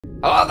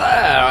Hello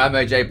there, I'm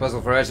OJ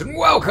PuzzleFerret, and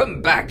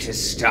welcome back to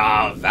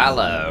Star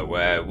Valor,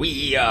 where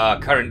we are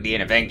currently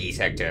in a Vengi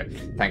sector,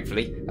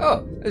 thankfully.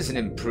 Oh, there's an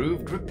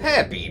improved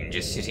repair beam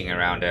just sitting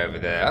around over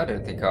there. I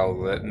don't think I'll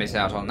miss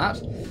out on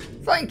that.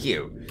 Thank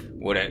you.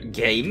 What a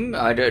game.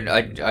 I don't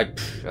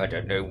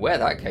know where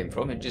that came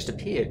from, it just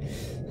appeared.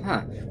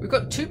 Huh, we've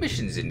got 2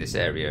 missions in this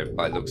area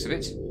by the looks of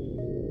it.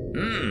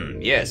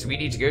 Yes, we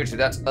need to go to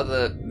that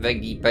other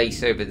Vengi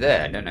base over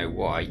there, I don't know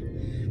why.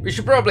 We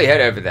should probably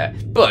head over there.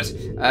 But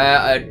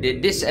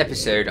in this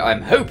episode,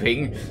 I'm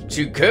hoping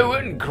to go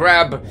and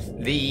grab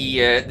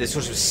the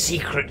sort of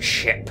secret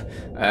ship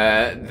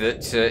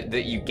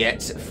that you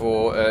get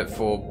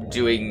for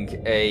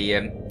doing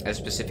a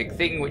specific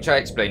thing, which I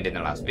explained in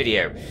the last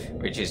video,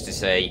 which is to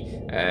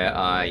say,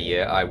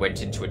 I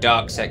went into a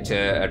dark sector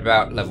at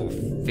about level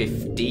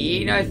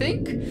 15, I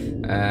think,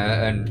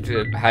 and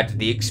had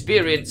the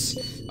experience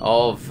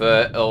of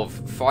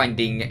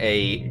finding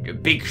a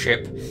big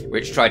ship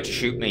which tried to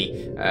shoot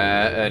me,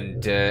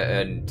 and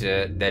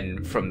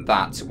then from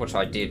that, what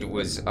I did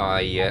was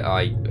what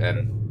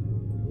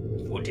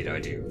did I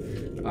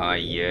do?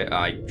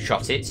 I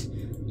shot it,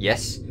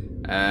 yes,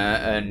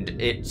 and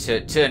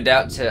it turned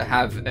out to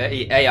have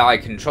AI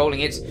controlling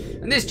it,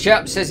 and this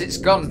chap says it's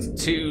gone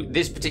to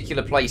this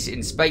particular place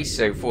in space,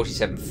 so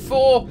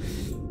 47-4,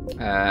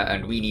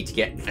 and we need to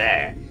get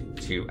there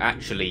to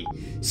actually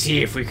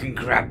see if we can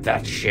grab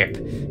that ship.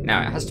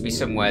 Now, it has to be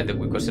somewhere that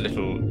we've got a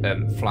little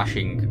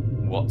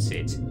flashing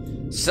what's-it.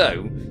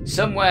 So,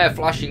 somewhere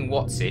flashing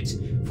what's-it.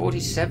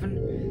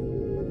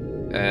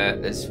 47?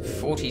 There's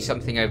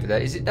 40-something over there.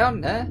 Is it down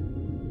there?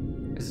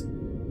 Is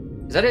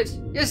that it?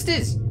 Yes,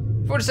 it is.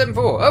 47-4.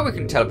 Oh, we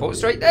can teleport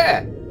straight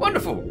there.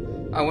 Wonderful.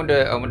 I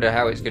wonder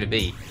how it's going to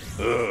be.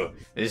 Oh,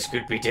 this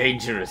could be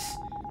dangerous.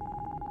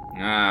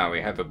 Ah, we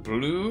have a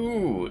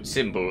blue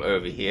symbol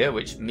over here,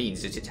 which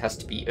means that it has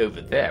to be over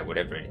there,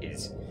 whatever it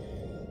is.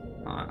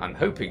 I'm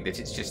hoping that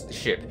it's just the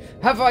ship.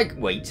 Have I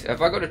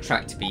got a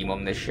tractor beam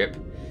on this ship?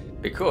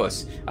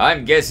 Because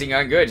I'm guessing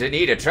I'm going to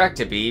need a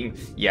tractor beam.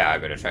 Yeah,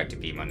 I've got a tractor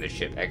beam on this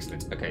ship.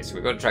 Excellent. Okay, so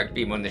we've got a tractor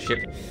beam on the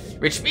ship,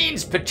 which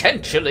means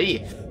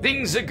potentially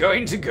things are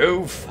going to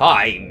go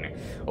fine.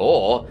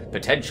 Or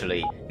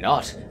potentially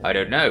not. I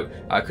don't know.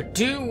 I could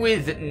do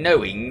with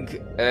knowing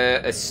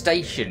a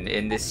station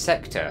in this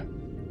sector.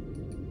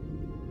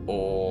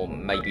 Or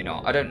maybe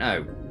not. I don't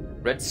know.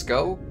 Red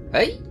Skull?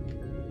 Hey?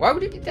 Why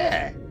would it be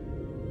there?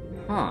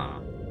 Huh.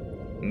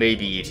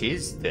 Maybe it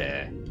is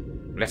there.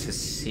 Let us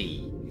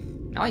see.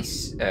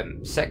 Nice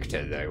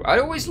sector, though. I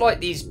always like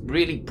these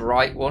really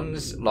bright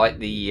ones, like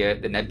the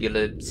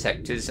nebula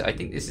sectors. I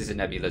think this is a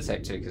nebula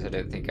sector because I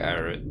don't think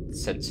our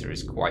sensor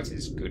is quite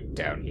as good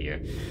down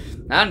here.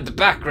 And the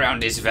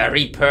background is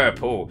very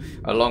purple,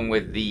 along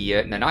with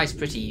the nice,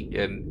 pretty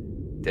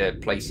the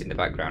place in the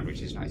background,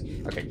 which is nice.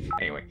 Okay,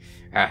 anyway.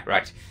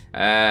 Right.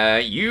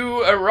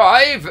 You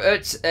arrive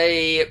at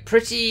a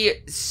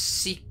pretty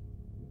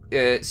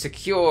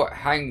secure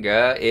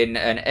hangar in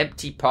an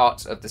empty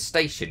part of the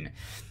station.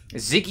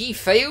 Ziggy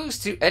fails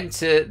to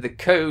enter the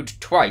code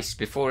twice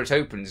before it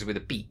opens with a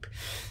beep.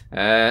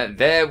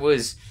 There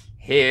was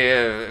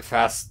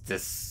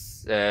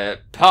Hephaestus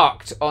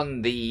parked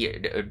on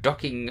the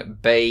docking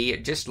bay,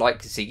 just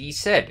like Ziggy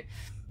said.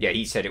 Yeah,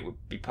 he said it would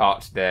be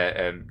parked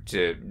there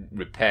to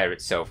repair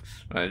itself,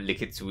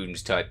 lick its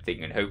wounds type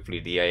thing, and hopefully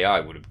the AI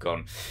would have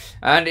gone.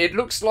 And it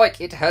looks like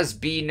it has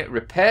been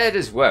repaired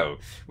as well,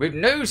 with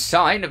no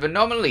sign of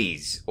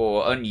anomalies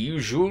or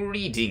unusual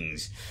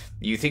readings.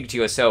 You think to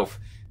yourself,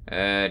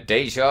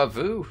 deja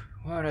vu?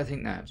 Why would I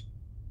think that?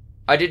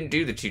 I didn't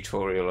do the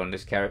tutorial on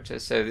this character,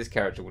 so this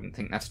character wouldn't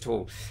think that at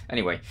all.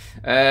 Anyway,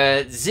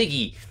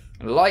 Ziggy,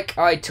 like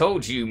I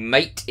told you,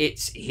 mate,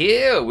 it's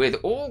here with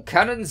all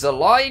cannons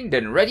aligned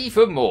and ready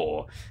for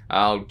more.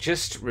 I'll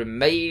just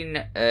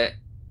remain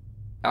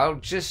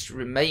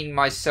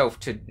myself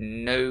to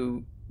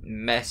no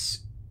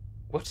mess.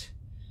 What?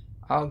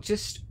 I'll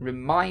just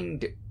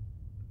remind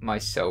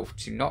myself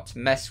to not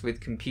mess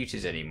with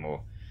computers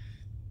anymore.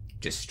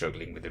 Just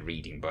struggling with the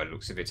reading by the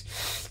looks of it.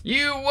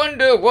 You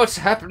wonder what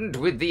happened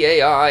with the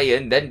AI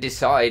and then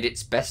decide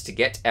it's best to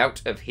get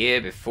out of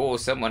here before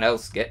someone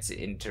else gets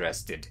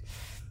interested.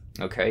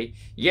 Okay,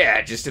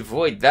 yeah, just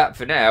avoid that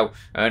for now,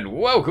 and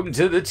welcome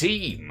to the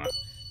team.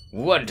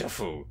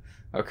 Wonderful.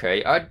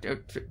 Okay,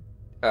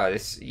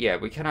 yeah,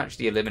 we can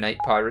actually eliminate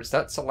pirates.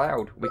 That's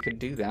allowed. We can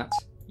do that.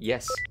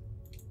 Yes.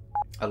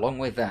 Along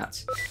with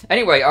that.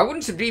 Anyway, I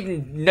wouldn't have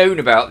even known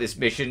about this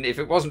mission if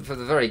it wasn't for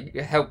the very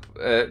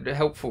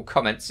helpful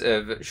comments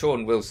of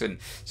Sean Wilson.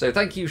 So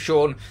thank you,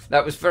 Sean.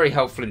 That was very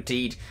helpful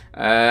indeed.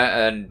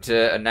 And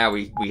now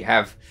we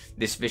have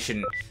this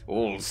mission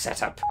all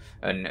set up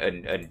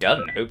and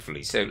done,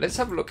 hopefully. So let's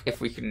have a look if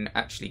we can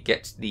actually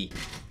get the...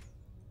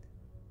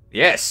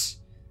 Yes!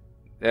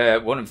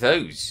 One of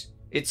those.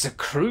 It's a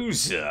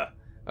cruiser.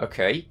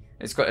 Okay.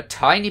 It's got a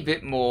tiny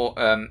bit more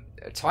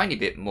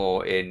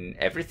in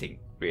everything,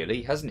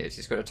 really, hasn't it?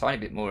 It's got a tiny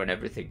bit more in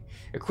everything.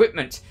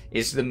 Equipment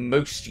is the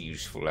most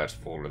useful out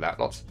of all of that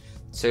lot.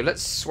 So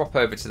let's swap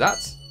over to that.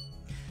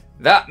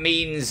 that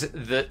means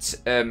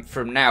that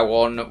from now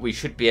on we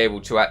should be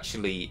able to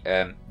actually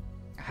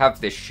have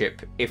this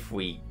ship if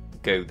we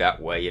go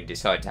that way and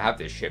decide to have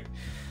this ship.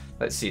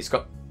 Let's see, it's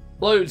got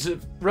loads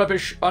of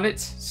rubbish on it,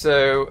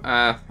 so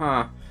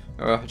I'll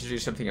have to do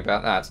something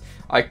about that.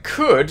 I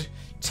could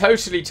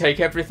totally take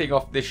everything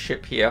off this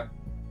ship here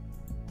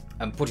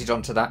and put it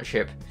onto that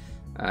ship,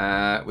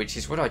 which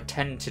is what I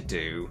tend to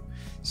do.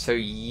 So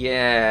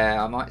yeah,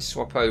 I might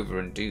swap over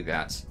and do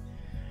that.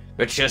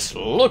 But just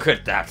look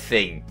at that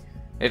thing.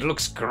 It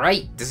looks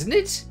great, doesn't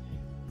it?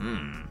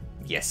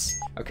 Yes.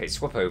 Okay,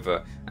 swap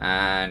over,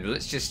 and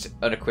let's just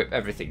unequip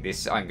everything.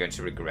 This I'm going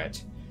to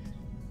regret.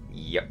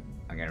 Yep,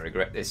 I'm going to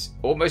regret this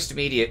almost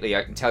immediately,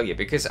 I can tell you,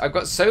 because I've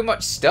got so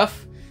much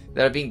stuff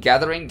that I've been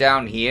gathering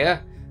down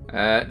here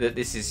that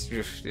this is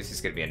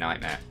going to be a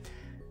nightmare.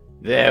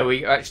 There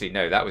we actually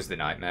no, that was the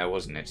nightmare,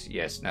 wasn't it?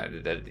 Yes, no,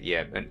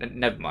 yeah,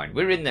 never mind.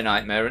 We're in the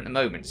nightmare at the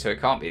moment, so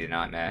it can't be the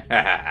nightmare.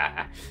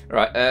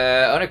 Right,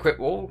 unequip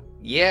wall.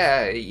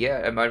 Yeah.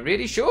 Am I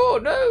really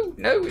sure? No,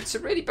 it's a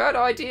really bad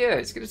idea.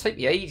 It's going to take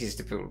me ages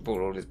to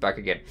pull all this back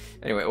again.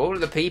 Anyway, all of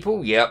the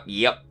people. Yep.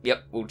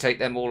 We'll take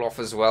them all off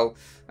as well.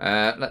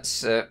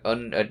 Let's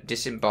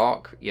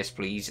disembark. Yes,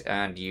 please,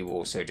 and you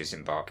also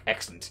disembark.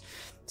 Excellent.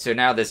 So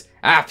now there's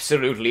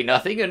absolutely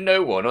nothing and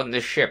no one on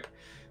this ship.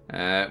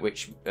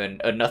 Which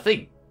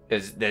nothing.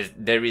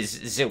 There is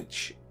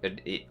zilch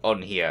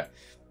on here.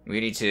 We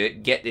need to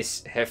get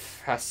this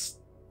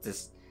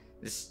Hephaestus.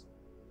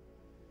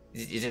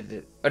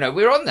 Oh no,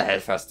 we're on the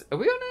Hephaestus. Are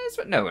we on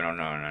the?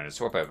 No.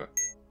 Swap over.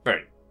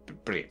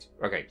 Brilliant.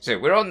 Okay, so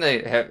we're on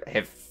the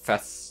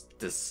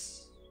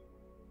Hephaestus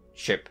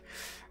ship,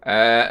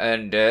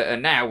 and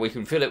now we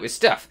can fill it with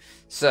stuff.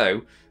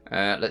 So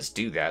let's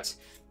do that.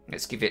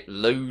 Let's give it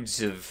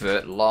loads of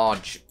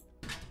large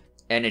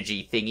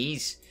energy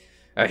thingies.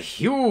 A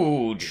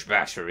huge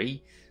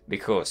battery,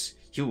 because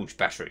huge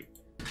battery.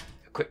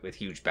 Equipped with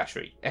huge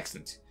battery.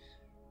 Excellent.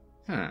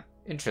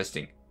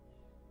 Interesting.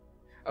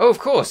 Oh, of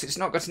course, it's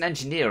not got an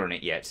engineer on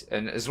it yet.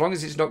 And as long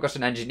as it's not got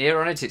an engineer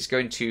on it, it's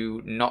going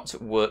to not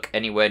work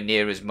anywhere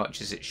near as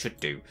much as it should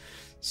do.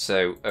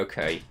 So,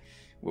 okay.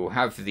 We'll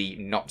have the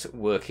not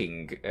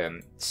working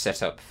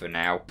setup for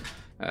now.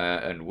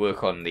 And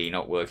work on the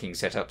not working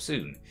setup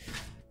soon.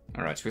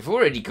 Alright, we've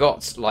already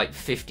got like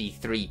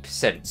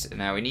 53%.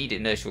 Now we need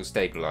inertial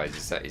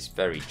stabilizers. That is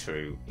very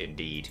true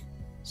indeed.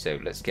 So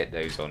let's get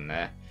those on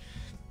there.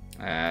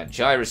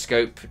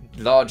 Gyroscope,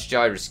 large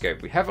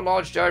gyroscope. We have a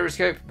large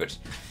gyroscope, but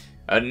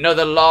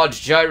another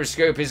large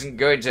gyroscope isn't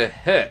going to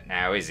hurt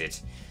now, is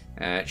it?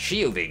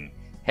 Shielding.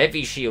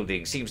 Heavy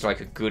shielding seems like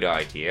a good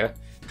idea.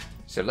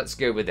 So let's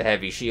go with the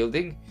heavy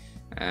shielding.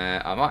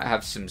 I might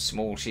have some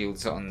small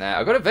shields on there.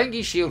 I've got a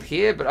Vengi shield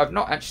here, but I've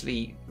not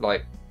actually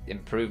like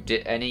improved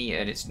it any,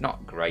 and it's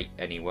not great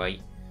anyway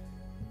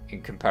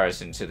in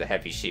comparison to the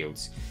heavy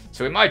shields.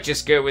 So we might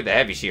just go with the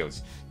heavy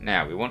shields.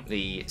 Now we want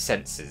the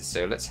sensors,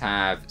 so let's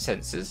have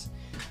sensors.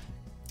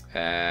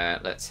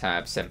 Let's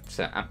have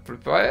sensor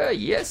amplifier,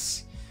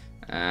 yes.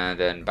 And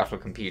then battle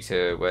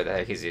computer, where the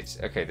heck is it?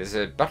 Okay, there's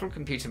a battle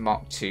computer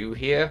Mark II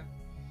here.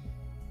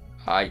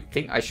 I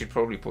think I should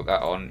probably put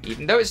that on,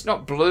 even though it's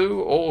not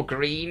blue or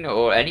green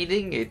or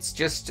anything. It's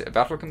just a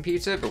battle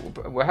computer,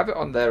 but we'll have it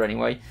on there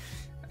anyway.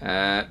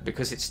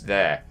 Because it's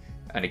there.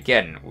 And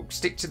again, we'll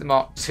stick to the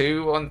Mark II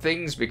on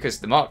things because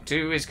the Mark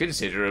II is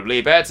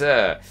considerably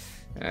better.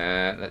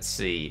 Let's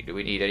see. Do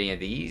we need any of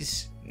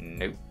these?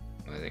 Nope.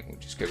 I think we'll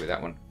just go with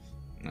that one.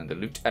 And the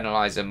Loot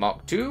Analyzer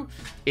Mark II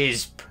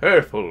is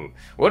purple.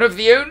 One of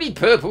the only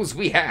purples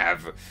we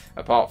have,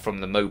 apart from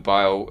the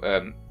mobile,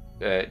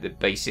 the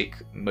basic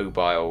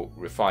mobile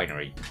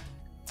refinery.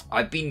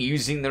 I've been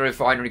using the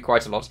refinery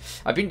quite a lot.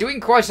 I've been doing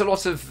quite a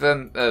lot of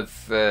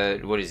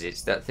what is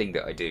it? That thing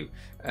that I do.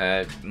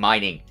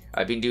 Mining.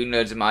 I've been doing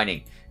loads of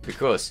mining.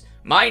 Because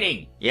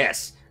mining!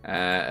 Yes!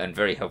 And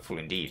very helpful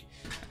indeed.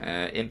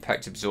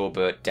 Impact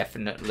absorber,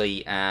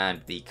 definitely.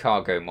 And the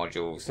cargo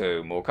module.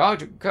 So more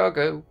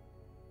cargo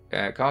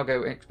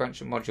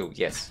expansion module.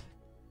 Yes.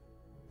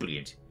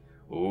 Brilliant.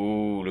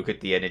 Oh, look at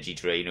the energy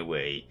drain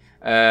away.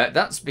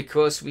 That's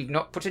because we've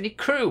not put any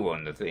crew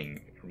on the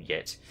thing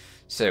yet.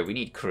 So we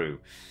need crew.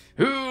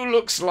 Who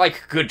looks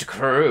like good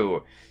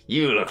crew?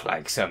 You look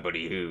like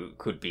somebody who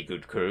could be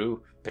good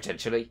crew,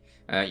 potentially.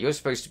 You're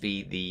supposed to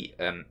be the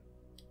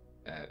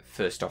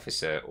first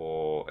officer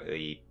or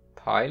the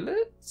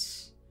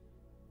pilot?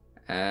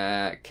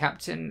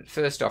 Captain,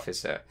 first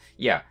officer.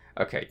 Yeah,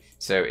 okay.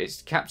 So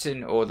it's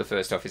captain or the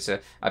first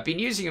officer. I've been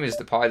using him as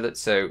the pilot,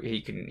 so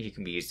he can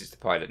be used as the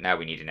pilot. Now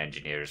we need an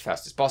engineer as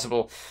fast as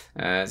possible,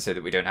 so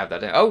that we don't have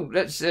that. Oh,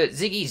 let's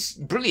Ziggy's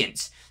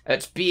brilliant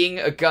at being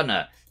a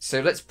gunner.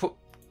 So let's put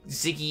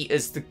Ziggy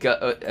as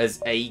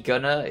as a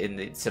gunner in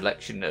the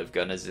selection of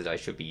gunners that I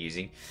should be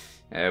using.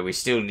 We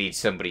still need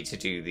somebody to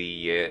do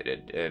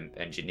the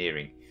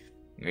engineering.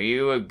 Are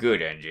you a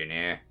good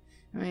engineer?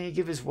 You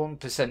give us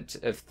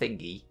 1% of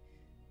thingy.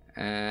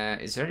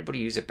 Is there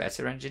anybody who's a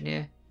better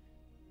engineer?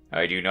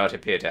 I do not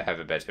appear to have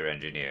a better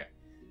engineer.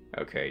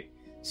 Okay,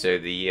 so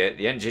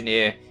the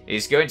engineer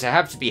is going to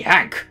have to be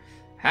Hank.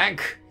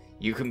 Hank,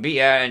 you can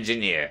be our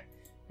engineer.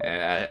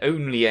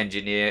 Only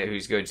engineer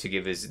who's going to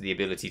give us the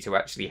ability to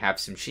actually have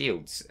some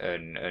shields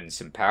and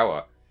some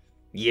power.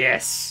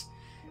 Yes,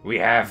 we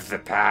have the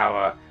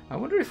power. I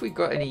wonder if we've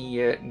got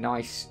any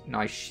nice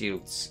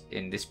shields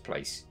in this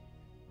place.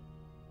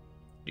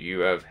 Do you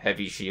have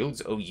heavy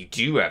shields? Oh, you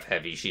do have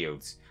heavy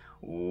shields.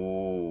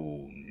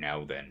 Ooh,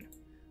 now then.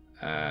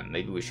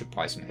 Maybe we should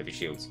buy some heavy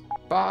shields.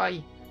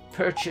 Buy,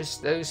 purchase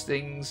those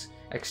things.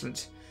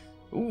 Excellent.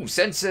 Ooh,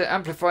 sensor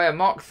amplifier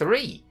Mark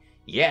III.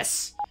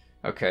 Yes.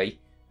 Okay.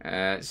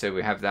 So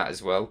we have that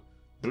as well.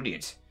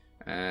 Brilliant.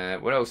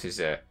 What else is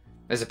there?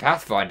 There's a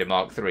Pathfinder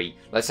Mark III.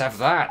 Let's have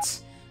that.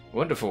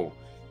 Wonderful.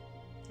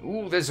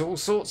 Ooh, there's all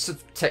sorts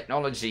of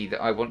technology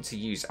that I want to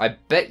use. I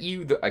bet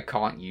you that I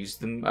can't use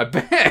them. I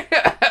bet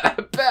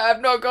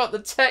I've not got the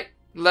tech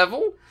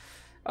level.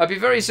 I'd be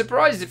very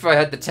surprised if I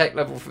had the tech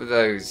level for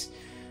those.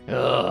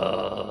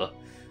 Ugh.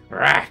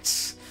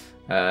 Rats.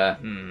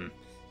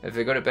 Have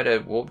they got a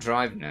better warp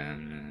drive? No,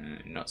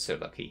 not so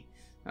lucky.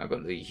 I've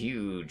got the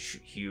huge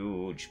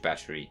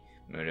battery.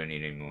 I don't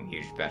need any more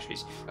huge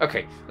batteries.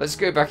 Okay, let's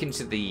go back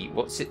into the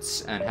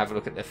whatsits and have a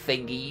look at the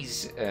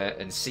thingies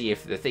and see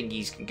if the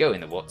thingies can go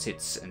in the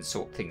whatsits and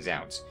sort things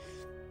out.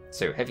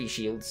 So, heavy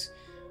shields.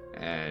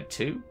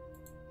 2.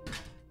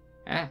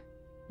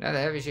 Another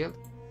heavy shield.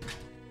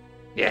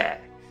 Yeah.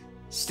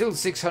 Still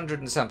 600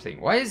 and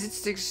something. Why is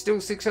it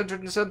still 600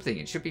 and something?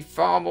 It should be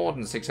far more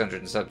than 600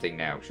 and something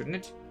now, shouldn't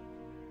it?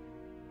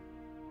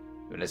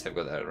 Unless I've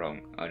got that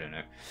wrong. I don't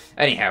know.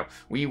 Anyhow,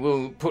 we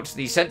will put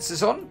the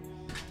sensors on.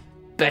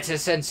 Better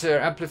sensor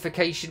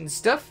amplification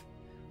stuff.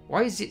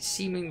 Why is it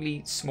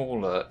seemingly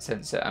smaller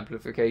sensor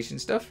amplification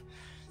stuff?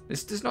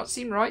 This does not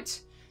seem right.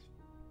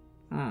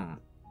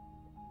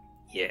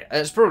 Yeah,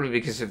 that's probably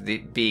because of the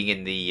being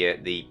in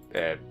the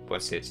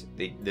what's it?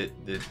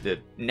 The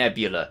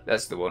nebula.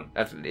 That's the one.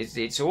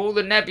 It's all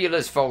the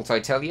nebula's fault, I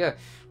tell you.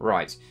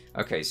 Right.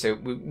 Okay. So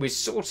we're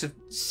sort of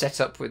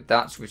set up with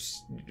that.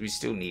 We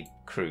still need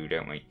crew,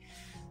 don't we?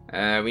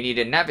 We need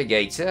a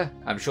navigator.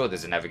 I'm sure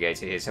there's a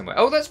navigator here somewhere.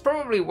 Oh, that's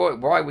probably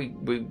why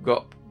we've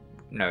got.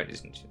 No, it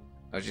isn't.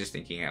 I was just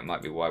thinking that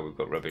might be why we've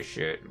got rubbish.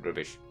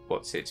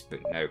 What's it?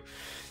 But no.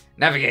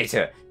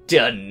 Navigator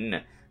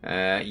done.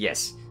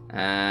 Yes.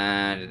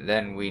 And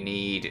then we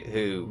need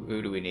who?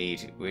 Who do we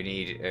need? We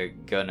need a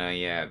gunner,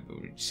 yeah.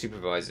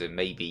 Supervisor,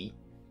 maybe.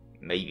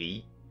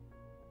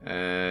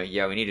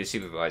 Yeah, we need a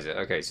supervisor.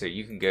 Okay, so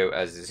you can go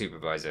as the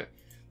supervisor.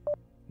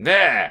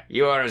 There!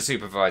 You are a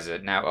supervisor.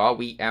 Now, are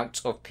we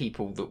out of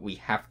people that we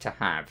have to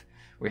have?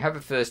 We have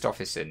a first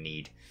officer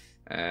need.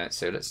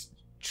 So let's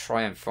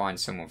try and find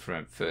someone for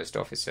a first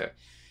officer.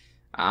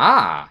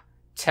 Ah!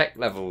 Tech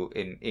level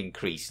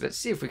increase. Let's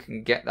see if we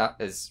can get that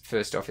as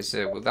first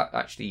officer. Will that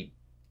actually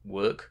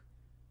work?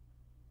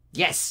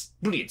 Yes!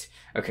 Brilliant!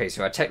 Okay,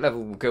 so our tech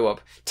level will go up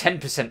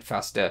 10%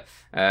 faster.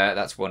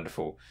 That's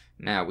wonderful.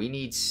 Now, we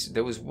need...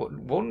 There was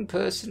one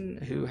person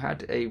who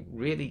had a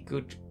really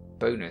good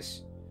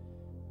bonus.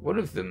 One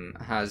of them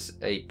has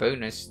a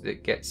bonus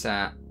that gets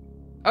at...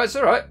 Oh, it's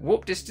alright.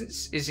 Warp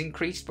distance is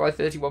increased by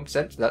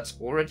 31%. That's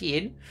already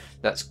in.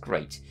 That's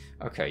great.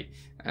 Okay.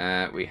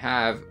 We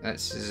have...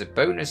 This is a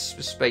bonus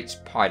for space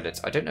pilot.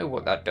 I don't know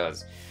what that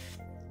does.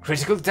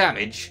 Critical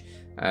damage...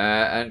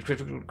 and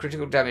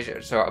critical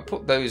damage. So I'll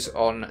put those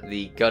on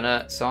the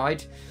gunner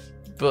side,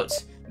 but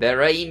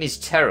their aim is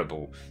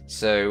terrible.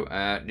 So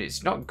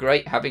it's not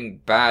great having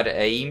bad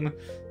aim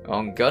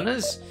on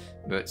gunners,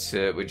 but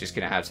we're just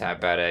going to have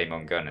bad aim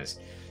on gunners.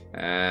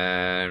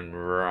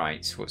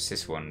 Right, what's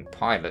this one?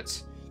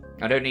 Pilot.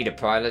 I don't need a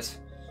pilot.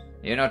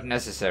 You're not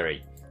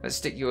necessary. Let's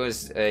stick you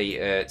as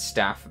a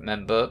staff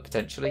member,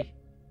 potentially.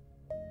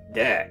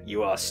 There,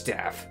 you are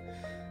staff.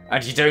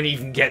 And you don't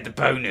even get the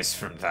bonus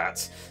from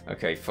that.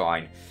 Okay,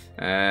 fine.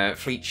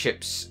 Fleet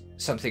ships,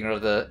 something or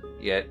other.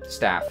 Yeah,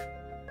 staff.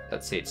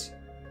 That's it.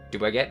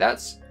 Do I get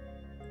that?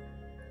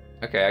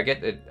 Okay,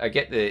 I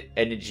get the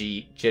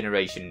energy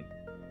generation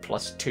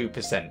plus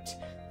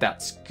 2%.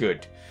 That's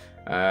good.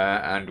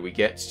 And we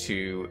get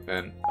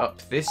to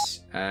up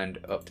this and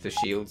up the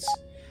shields.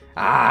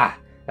 Ah!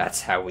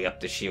 That's how we up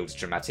the shields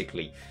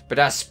dramatically. But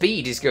our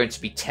speed is going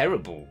to be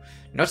terrible.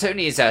 Not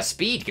only is our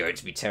speed going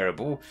to be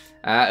terrible,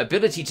 our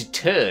ability to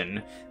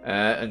turn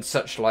and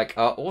such like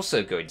are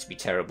also going to be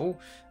terrible.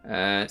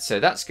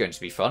 So that's going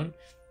to be fun.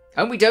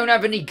 And we don't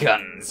have any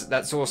guns.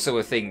 That's also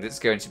a thing that's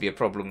going to be a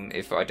problem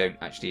if I don't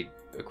actually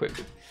equip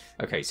them.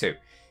 Okay, so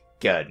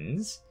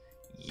guns.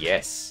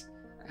 Yes.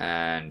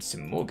 And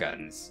some more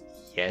guns.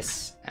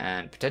 Yes.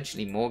 And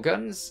potentially more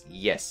guns.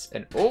 Yes.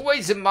 And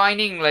always a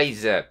mining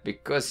laser,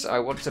 because I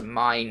want to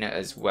mine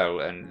as well.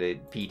 And the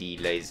PD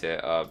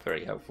laser are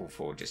very helpful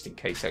for just in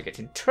case I get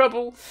in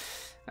trouble.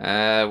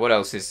 What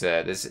else is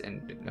there? There's...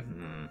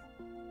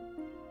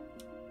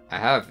 I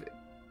have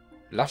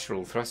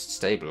lateral thrust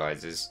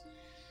stabilizers.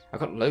 I've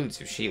got loads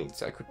of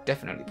shields. I could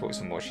definitely put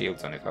some more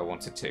shields on if I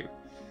wanted to.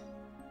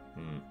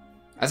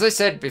 As I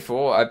said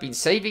before, I've been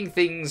saving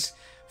things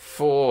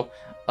for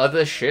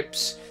other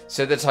ships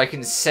so that I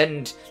can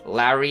send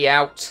Larry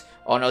out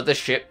on other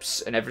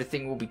ships and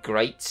everything will be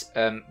great,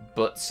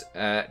 but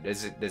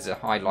there's a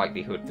high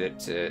likelihood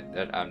that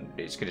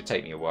it's going to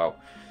take me a while.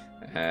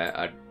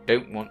 I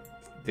don't want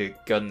the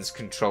guns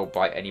controlled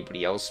by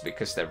anybody else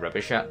because they're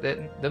rubbish at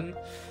them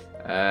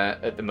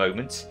at the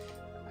moment.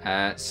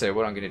 So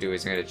what I'm going to do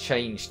is I'm going to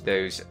change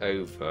those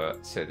over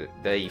so that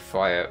they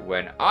fire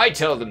when I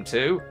tell them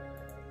to.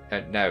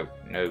 No,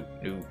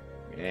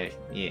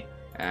 yeah.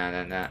 And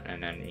then that,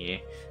 and then yeah.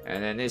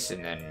 And then this,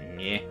 and then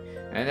yeah.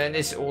 And then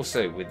this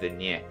also with the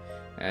yeah.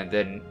 And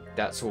then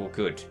that's all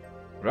good.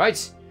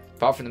 Right?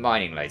 Apart from the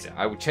mining laser.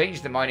 I will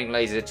change the mining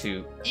laser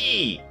to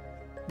E.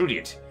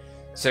 Brilliant.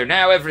 So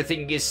now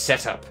everything is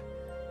set up.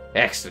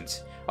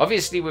 Excellent.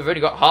 Obviously, we've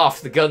only got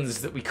half the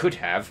guns that we could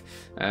have,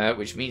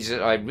 which means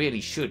that I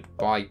really should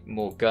buy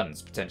more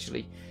guns,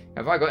 potentially.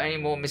 Have I got any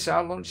more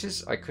missile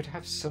launchers? I could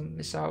have some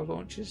missile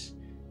launchers.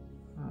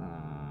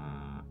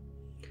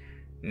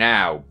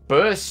 Now,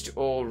 burst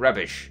or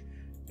rubbish?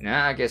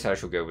 Nah, I guess I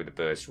shall go with the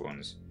burst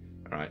ones.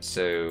 Alright,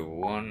 so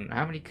one...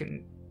 How many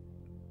can...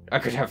 I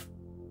could have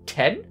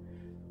 10?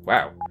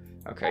 Wow.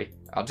 Okay,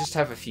 I'll just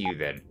have a few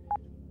then.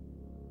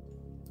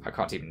 I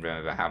can't even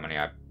remember how many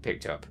I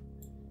picked up.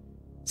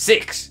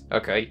 6!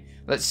 Okay,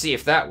 let's see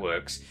if that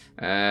works.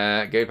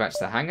 Go back to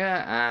the hangar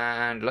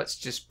and let's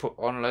just put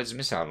on loads of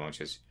missile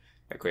launchers.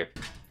 Equip,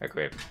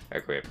 equip,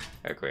 equip,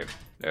 equip.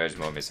 There's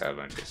more missile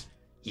launchers.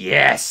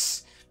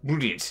 Yes!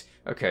 Brilliant.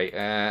 Okay,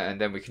 and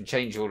then we can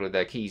change all of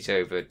their keys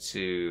over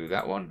to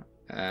that one.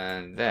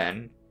 And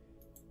then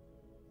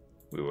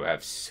we will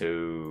have so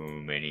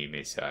many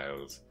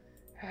missiles.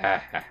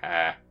 Ha ha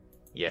ha.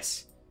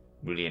 Yes.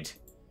 Brilliant.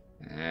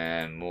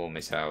 And more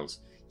missiles.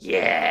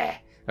 Yeah!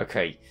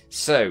 Okay,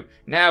 so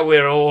now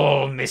we're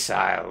all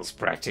missiles,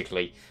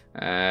 practically.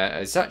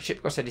 Has that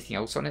ship got anything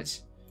else on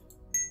it?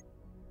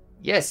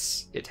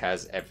 Yes, it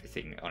has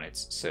everything on it.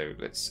 So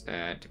let's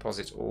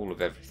deposit all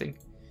of everything.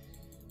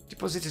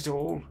 Deposit it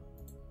all.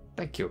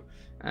 Thank you.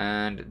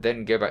 And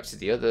then go back to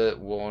the other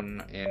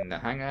one in the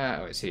hangar.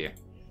 Oh, it's here.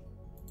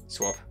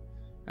 Swap.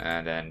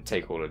 And then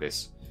take all of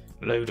this.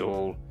 Load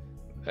all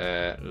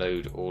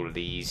of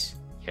these.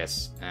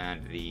 Yes,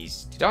 and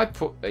these. Did I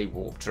put a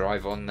warp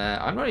drive on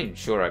there? I'm not even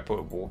sure I put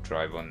a warp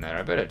drive on there.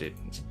 I bet I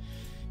didn't.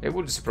 It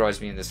wouldn't surprise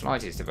me in the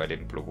slightest if I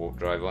didn't put a warp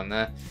drive on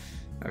there.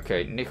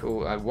 Okay,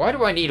 nickel. Why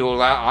do I need all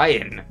that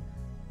iron?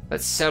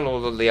 Let's sell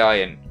all of the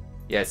iron.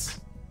 Yes,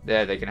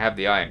 there, they can have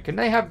the iron. Can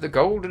they have the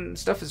gold and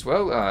stuff as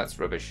well? Oh, that's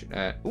rubbish.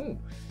 Ooh,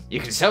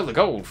 you can sell the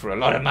gold for a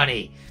lot of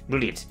money.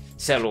 Brilliant.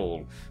 Sell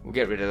all. We'll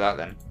get rid of that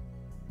then.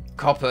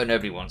 Copper,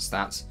 nobody wants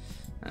that.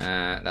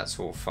 That's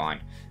all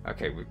fine.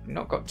 Okay, we've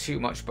not got too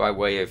much by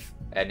way of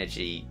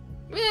energy.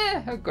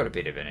 Yeah, I've got a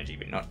bit of energy,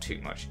 but not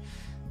too much.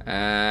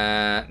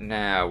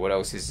 Now, what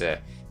else is there?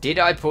 Did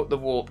I put the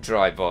warp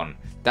drive on?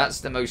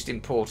 That's the most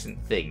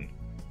important thing.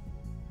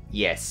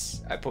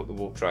 Yes, I put the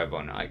warp drive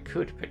on. I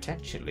could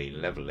potentially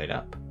level it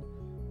up.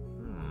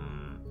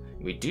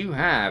 We do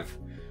have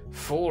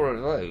 4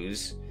 of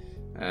those,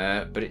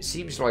 but it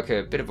seems like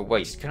a bit of a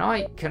waste. Can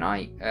I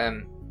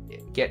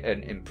get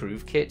an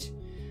improved kit?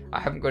 I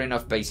haven't got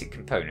enough basic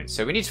components,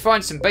 so we need to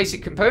find some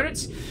basic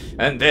components,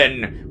 and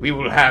then we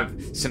will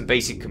have some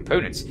basic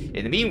components.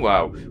 In the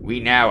meanwhile, we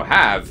now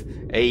have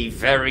a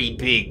very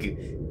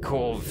big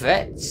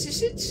Corvette.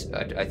 Is it?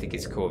 I think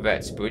it's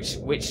Corvette,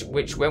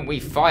 which when we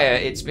fire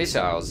its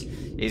missiles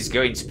is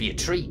going to be a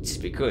treat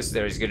because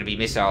there is going to be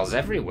missiles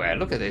everywhere.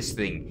 Look at this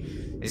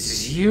thing. This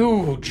is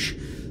huge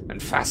and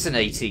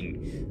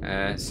fascinating.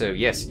 So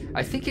yes,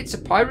 I think it's a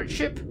pirate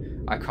ship.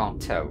 I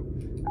can't tell.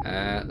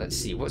 Let's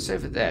see what's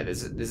over there.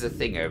 There's a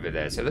thing over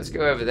there, so let's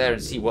go over there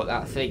and see what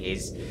that thing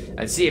is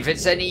and see if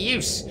it's any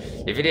use.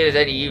 If it is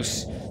any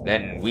use,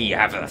 then we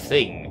have a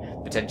thing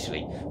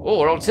potentially,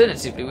 or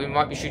alternatively we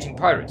might be shooting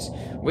pirates,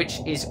 which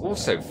is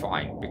also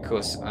fine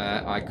because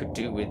I could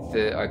do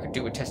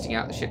with testing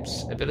out the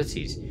ship's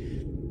abilities.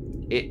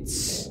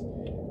 It's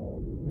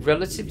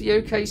relatively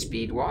okay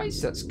speed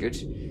wise. That's good.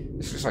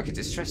 This looks like a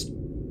distress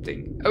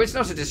thing. Oh, it's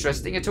not a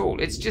distress thing at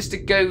all. It's just a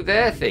go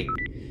there thing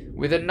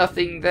with a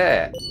nothing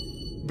there.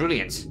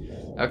 Brilliant.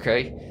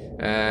 Okay.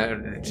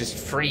 Just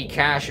free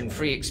cash and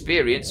free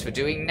experience for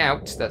doing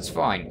nout. That's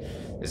fine.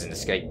 There's an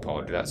escape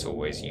pod. That's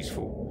always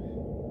useful.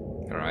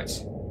 Alright.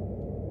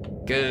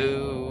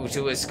 Go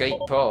to escape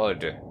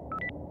pod.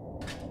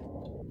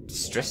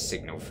 Distress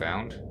signal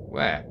found.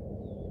 Where?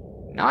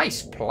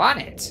 Nice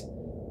planet.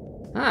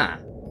 Ah.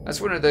 That's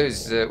one of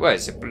those... well,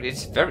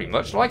 it's very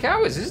much like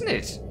ours, isn't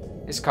it?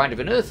 It's kind of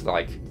an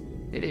Earth-like.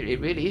 It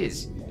really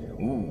is.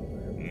 Ooh.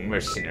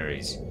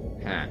 Mercenaries.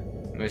 Huh.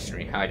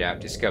 Mercenary hideout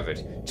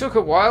discovered. Took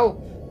a while,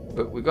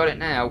 but we got it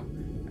now.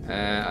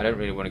 I don't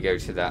really want to go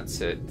to that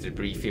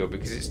debris field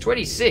because it's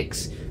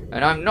 26,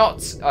 and I'm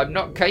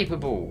not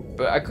capable.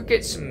 But I could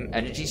get some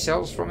energy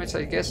cells from it,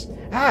 I guess.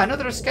 Ah,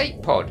 another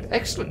escape pod.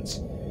 Excellent.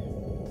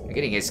 We're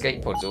getting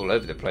escape pods all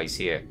over the place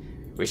here,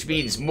 which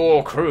means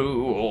more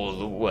crew all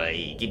the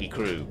way. Give me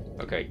crew.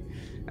 Okay.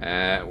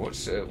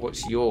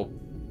 What's your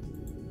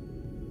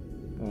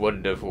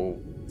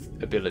wonderful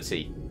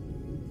ability?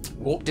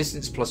 Warp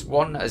distance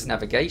 +1 as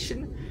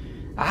navigation.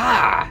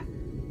 Ah!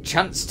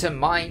 Chance to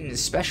mine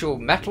special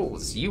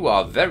metals. You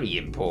are very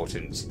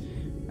important.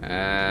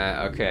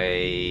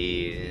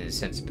 Okay.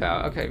 Sense of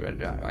power. Okay,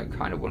 I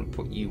kind of want to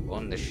put you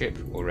on the ship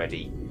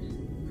already.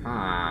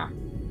 I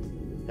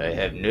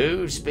have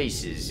no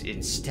spaces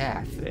in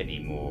staff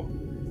anymore.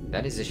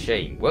 That is a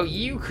shame. Well,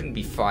 you can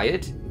be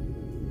fired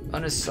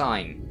on a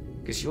sign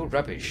because you're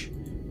rubbish.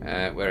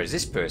 Whereas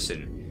this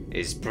person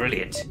is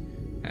brilliant,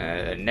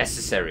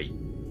 necessary,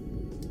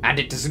 and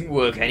it doesn't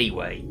work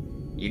anyway.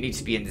 You need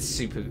to be in the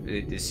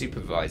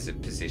supervisor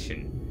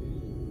position.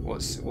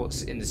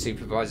 What's in the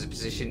supervisor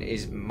position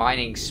is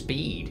mining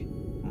speed.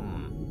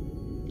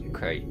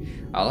 Okay,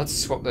 I'll have to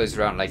swap those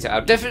around later.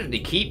 I'll definitely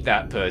keep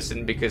that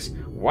person because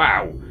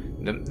wow,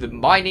 the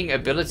mining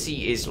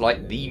ability is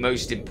like the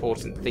most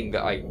important thing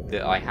that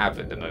I have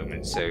at the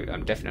moment. So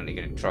I'm definitely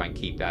going to try and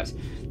keep that.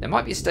 There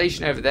might be a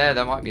station over there.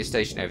 There might be a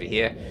station over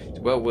here. It's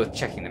well worth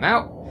checking them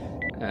out.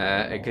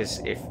 Because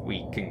if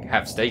we can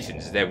have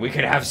stations, then we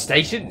can have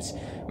stations,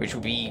 which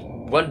will be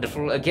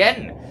wonderful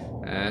again.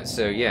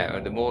 So yeah,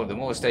 the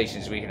more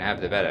stations we can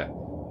have, the better.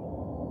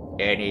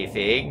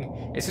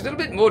 Anything. It's a little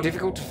bit more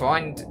difficult to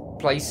find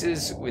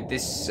places with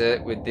this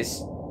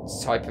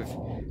type of.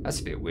 That's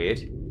a bit weird.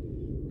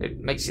 It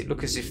makes it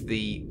look as if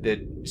the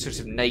sort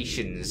of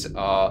nations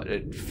are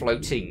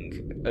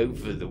floating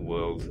over the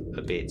world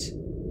a bit.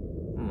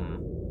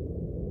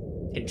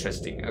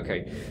 Interesting.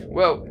 Okay.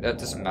 Well, that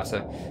doesn't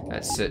matter.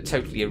 That's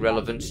totally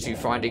irrelevant to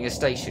finding a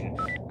station,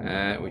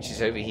 which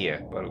is over here.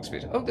 By the looks of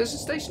it. Oh, there's a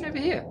station over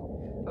here.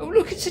 Oh,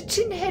 look, it's a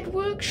tin head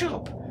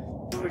workshop.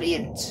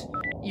 Brilliant.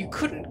 You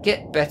couldn't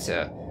get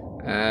better.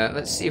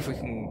 Let's see if we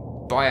can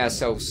buy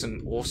ourselves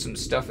some awesome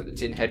stuff at the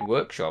tin head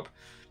workshop.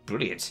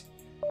 Brilliant.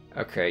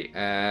 Okay.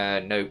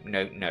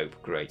 Nope.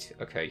 Great.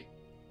 Okay.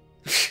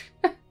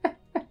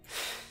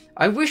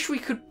 I wish we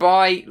could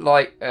buy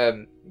like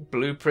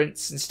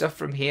blueprints and stuff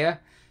from here.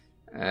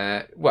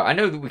 Well, I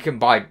know that we can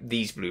buy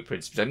these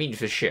blueprints, but I mean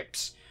for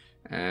ships.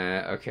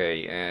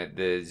 Okay,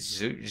 the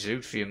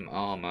Zotrium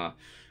armor,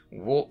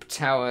 warp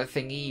tower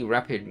thingy,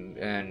 rapid.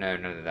 No,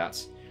 none of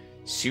that.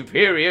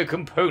 Superior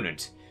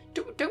component.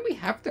 Don't we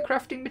have the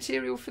crafting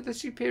material for the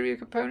superior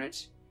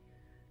component?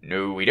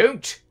 No, we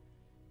don't.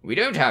 We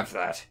don't have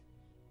that.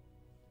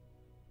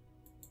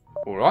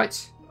 All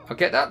right, I'll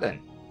get that then.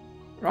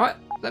 Right,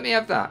 let me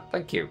have that.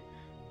 Thank you.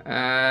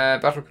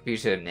 Battle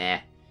computer, nah.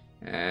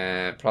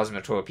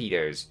 Plasma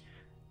torpedoes.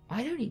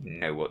 I don't even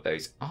know what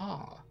those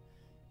are.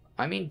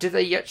 I mean, do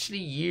they actually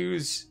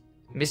use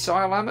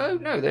missile ammo?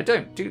 No, they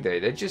don't, do they?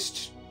 They're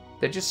just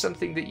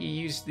something that you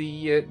use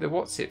the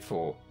what's it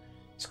for?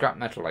 Scrap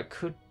metal. I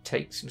could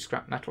take some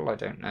scrap metal. I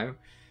don't know.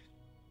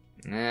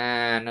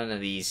 None of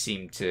these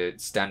seem to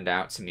stand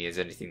out to me as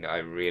anything that I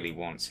really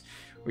want,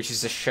 which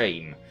is a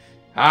shame.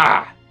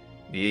 Ah.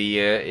 The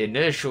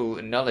inertial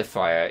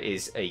nullifier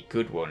is a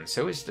good one.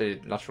 So is the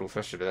lateral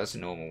thruster, but that's a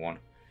normal one.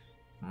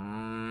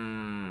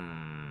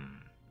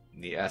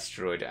 The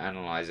asteroid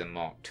analyzer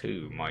Mark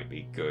II might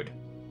be good.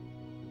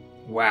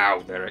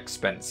 Wow, they're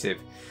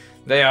expensive.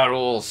 They are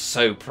all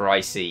so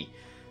pricey.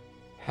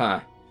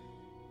 Huh.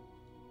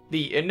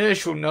 The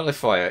inertial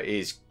nullifier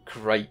is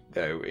great,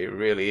 though. It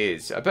really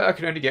is. I bet I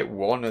can only get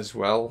one as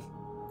well.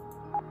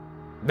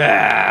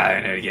 I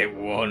can only get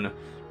one.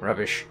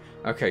 Rubbish.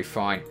 Okay,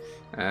 fine.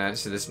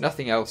 So there's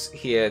nothing else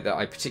here that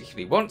I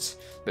particularly want,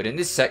 but in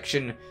this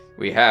section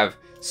we have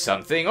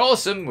something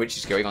awesome, which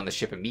is going on the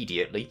ship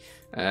immediately,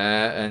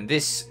 and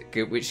this,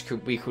 which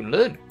we can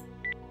learn.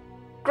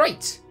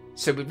 Great!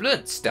 So we've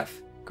learnt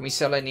stuff. Can we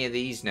sell any of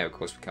these? No, of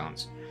course we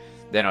can't.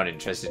 They're not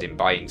interested in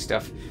buying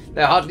stuff.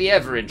 They're hardly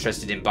ever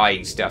interested in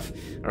buying stuff.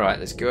 Alright,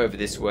 let's go over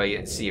this way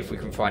and see if we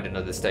can find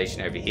another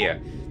station over here,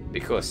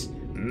 because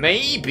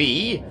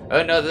maybe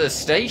another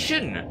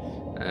station.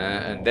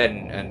 And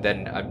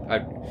then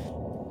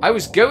I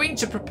was going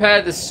to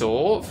prepare the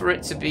saw for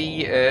it to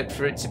be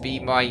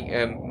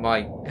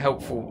my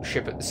helpful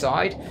ship at the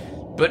side,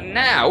 but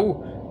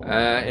now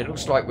it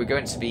looks like we're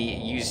going to be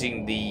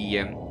using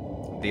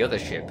the other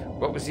ship.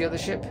 What was the other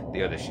ship?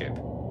 The other ship,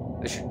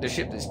 the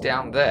ship that's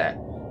down there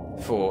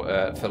for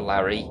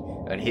Larry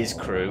and his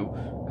crew.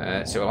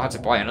 So I'll have to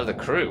buy another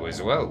crew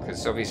as well,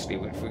 because obviously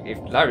if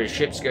Larry's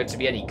ship's going to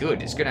be any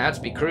good, it's going to have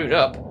to be crewed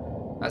up.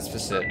 That's for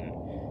certain.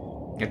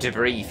 A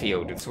debris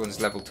field. This one's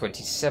level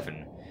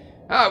 27.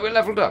 Ah, we're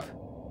leveled up.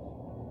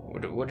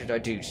 What did I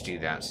do to do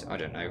that? I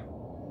don't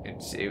know.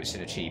 It was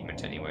an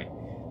achievement anyway.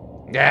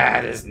 Ah,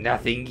 there's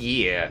nothing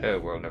here. Oh,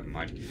 well, never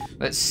mind.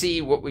 Let's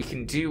see what we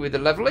can do with the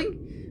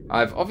leveling.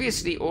 I've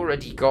obviously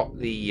already got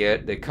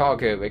the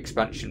cargo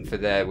expansion for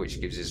there,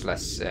 which gives us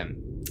less.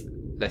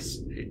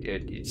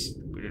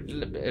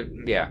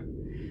 Yeah.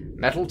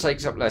 Metal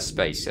takes up less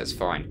space. That's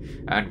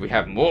fine, and we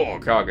have more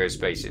cargo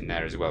space in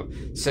there as well.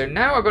 So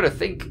now I've got to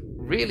think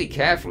really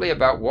carefully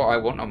about what I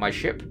want on my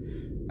ship.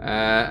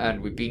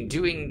 And we've been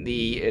doing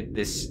the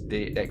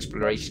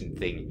exploration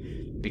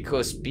thing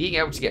because being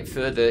able to get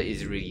further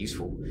is really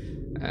useful.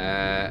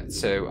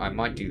 So I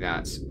might do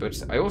that,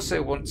 but I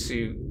also want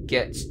to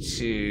get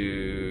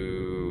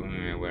to...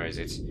 where is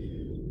it?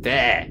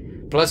 There!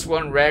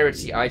 +1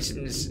 rarity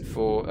items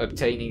for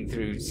obtaining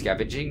through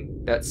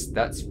scavenging.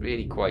 That's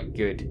really quite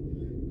good.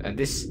 And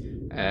this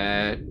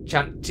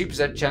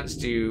 2% chance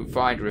to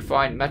find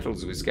refined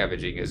metals with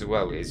scavenging as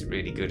well is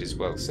really good as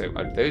well. So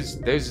those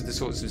are the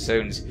sorts of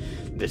zones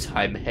that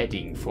I'm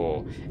heading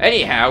for.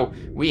 Anyhow,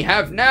 we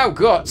have now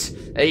got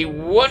a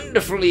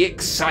wonderfully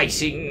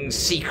exciting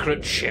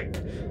secret ship,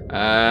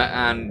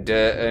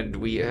 and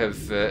we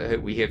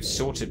have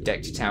sort of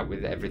decked it out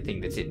with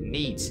everything that it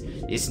needs.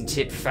 Isn't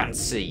it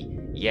fancy?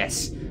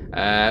 Yes,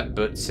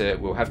 but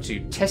we'll have to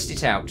test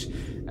it out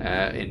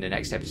in the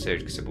next episode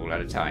because I'm all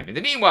out of time. In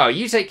the meanwhile,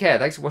 you take care.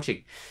 Thanks for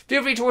watching.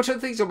 Feel free to watch other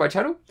things on my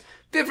channel.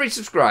 Feel free to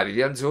subscribe if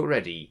you haven't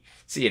already.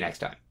 See you next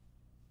time.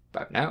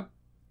 Bye for now.